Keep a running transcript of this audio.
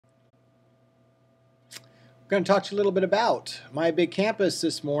Going to talk to you a little bit about my big campus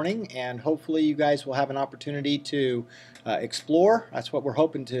this morning, and hopefully you guys will have an opportunity to explore. That's what we're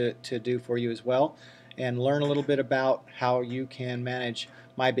hoping to do for you as well, and learn a little bit about how you can manage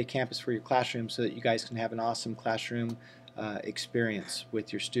my big campus for your classroom so that you guys can have an awesome classroom experience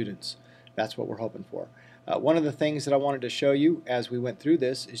with your students. That's what we're hoping for. One of the things that I wanted to show you as we went through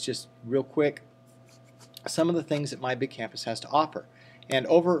this is just real quick some of the things that my big campus has to offer. And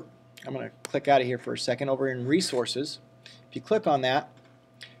I'm going to click out of here for a second. Over in Resources, if you click on that,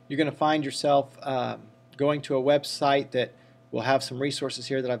 you're going to find yourself going to a website that will have some resources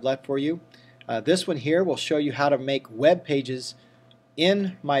here that I've left for you. This one here will show you how to make web pages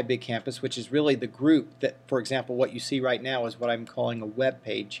in my big campus, which is really the group that, for example, what you see right now is what I'm calling a web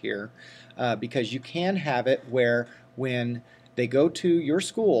page here, because you can have it where when they go to your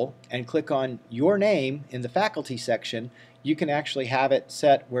school and click on your name in the faculty section, you can actually have it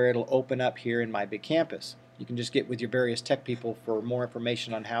set where it'll open up here in my big campus. You can just get with your various tech people for more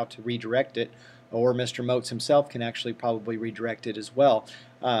information on how to redirect it, or Mr. Motes himself can actually probably redirect it as well.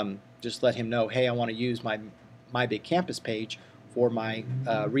 Just let him know, hey, I want to use my big campus page for my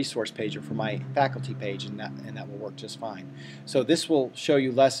resource page or for my faculty page, and that will work just fine. So this will show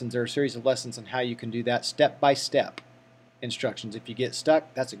you lessons. There are a series of lessons on how you can do that step-by-step instructions. If you get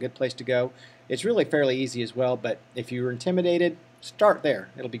stuck, that's a good place to go. It's really fairly easy as well, but if you're intimidated, start there.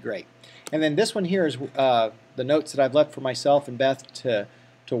 It'll be great. And then this one here is the notes that I've left for myself and Beth to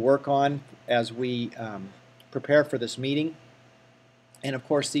work on as we prepare for this meeting. And of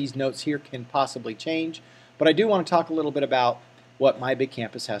course, these notes here can possibly change, but I do want to talk a little bit about what my big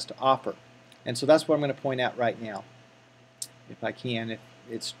campus has to offer. And so that's what I'm going to point out right now, if I can.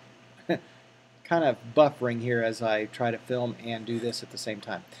 It's kind of buffering here as I try to film and do this at the same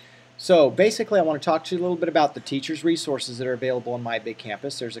time. So basically I want to talk to you a little bit about the teachers' resources that are available on my big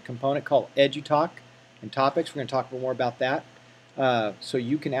campus. There's a component called EduTalk and Topics. We're going to talk a little more about that. So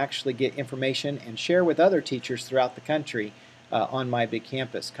you can actually get information and share with other teachers throughout the country on my big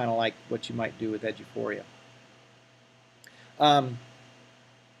campus, kind of like what you might do with Eduphoria.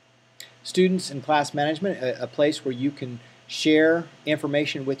 Students and class management, a place where you can share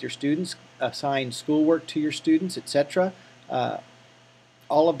information with your students, assign schoolwork to your students, etc.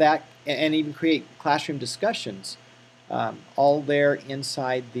 All of that, and even create classroom discussions, all there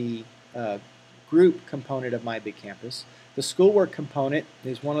inside the group component of my big campus. The schoolwork component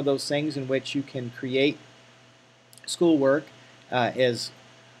is one of those things in which you can create schoolwork as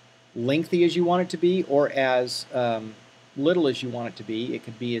lengthy as you want it to be, or as little as you want it to be. It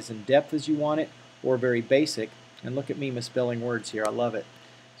could be as in-depth as you want it, or very basic. And look at me misspelling words here. I love it.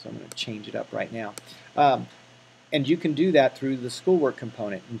 So I'm going to change it up right now. And you can do that through the schoolwork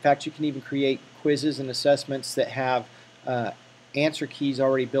component. In fact, you can even create quizzes and assessments that have answer keys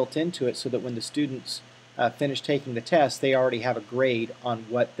already built into it, so that when the students finish taking the test, they already have a grade on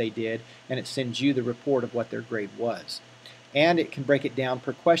what they did, and it sends you the report of what their grade was. And it can break it down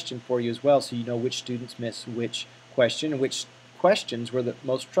per question for you as well, so you know which students missed which question and which questions were the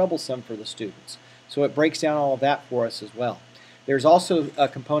most troublesome for the students. So it breaks down all of that for us as well. There's also a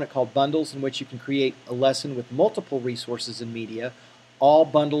component called Bundles, in which you can create a lesson with multiple resources and media, all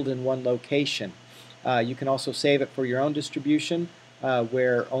bundled in one location. You can also save it for your own distribution,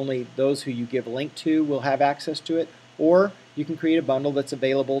 where only those who you give a link to will have access to it, or you can create a bundle that's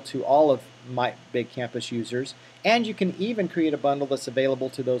available to all of my big campus users, and you can even create a bundle that's available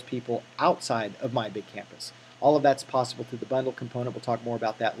to those people outside of my big campus. All of that's possible through the bundle component. We'll talk more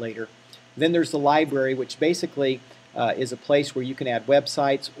about that later. Then there's the library, which basically is a place where you can add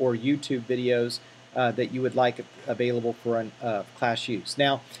websites or YouTube videos that you would like available for class use.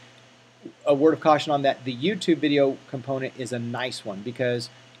 Now, a word of caution on that: the YouTube video component is a nice one, because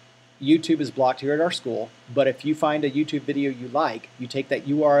YouTube is blocked here at our school, but if you find a YouTube video you like, you take that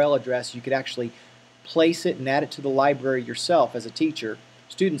URL address, you could actually place it and add it to the library yourself as a teacher.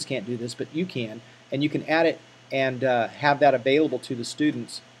 Students can't do this, but you can, and you can add it and have that available to the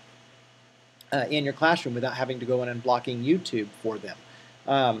students in your classroom without having to go in and blocking YouTube for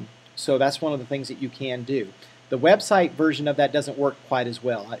them. So that's one of the things that you can do. The website version of that doesn't work quite as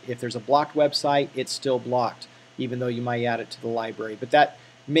well. If there's a blocked website, it's still blocked, even though you might add it to the library. But that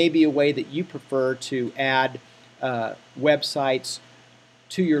may be a way that you prefer to add websites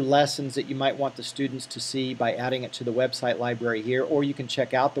to your lessons that you might want the students to see by adding it to the website library here, or you can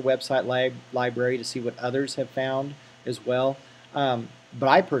check out the website library to see what others have found as well. But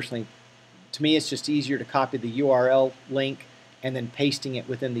I personally, to me, it's just easier to copy the URL link and then pasting it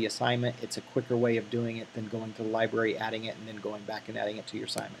within the assignment. It's a quicker way of doing it than going to the library, adding it, and then going back and adding it to your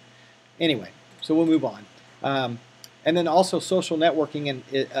assignment. Anyway, so we'll move on. And then also social networking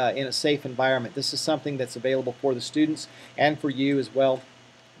in a safe environment. This is something that's available for the students and for you as well.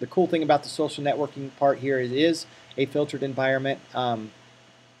 The cool thing about the social networking part here is a filtered environment.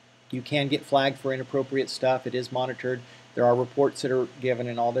 You can get flagged for inappropriate stuff. It is monitored. There are reports that are given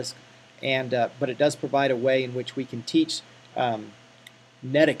and all this, but it does provide a way in which we can teach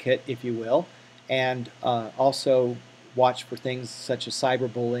netiquette, if you will, and also watch for things such as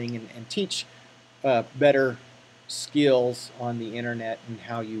cyberbullying and teach better skills on the internet and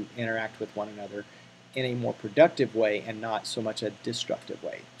how you interact with one another in a more productive way and not so much a destructive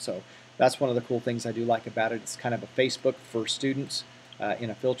way. So that's one of the cool things I do like about it. It's kind of a Facebook for students in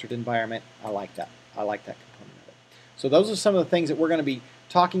a filtered environment. I like that. I like that component of it. So those are some of the things that we're going to be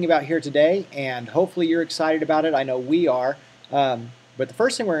talking about here today, and hopefully you're excited about it. I know we are. But the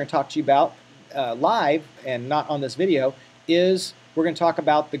first thing we're going to talk to you about live and not on this video is we're going to talk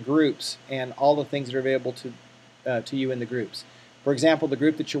about the groups and all the things that are available to you in the groups. For example, the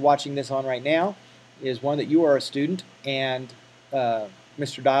group that you're watching this on right now is one that you are a student, and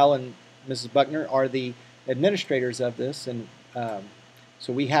Mr. Dial and Mrs. Buckner are the administrators of this, and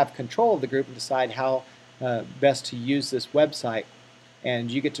so we have control of the group and decide how best to use this website,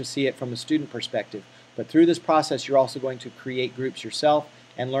 and you get to see it from a student perspective. But through this process, you're also going to create groups yourself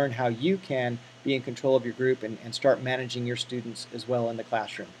and learn how you can be in control of your group and start managing your students as well in the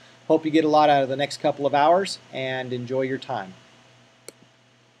classroom. Hope you get a lot out of the next couple of hours and enjoy your time.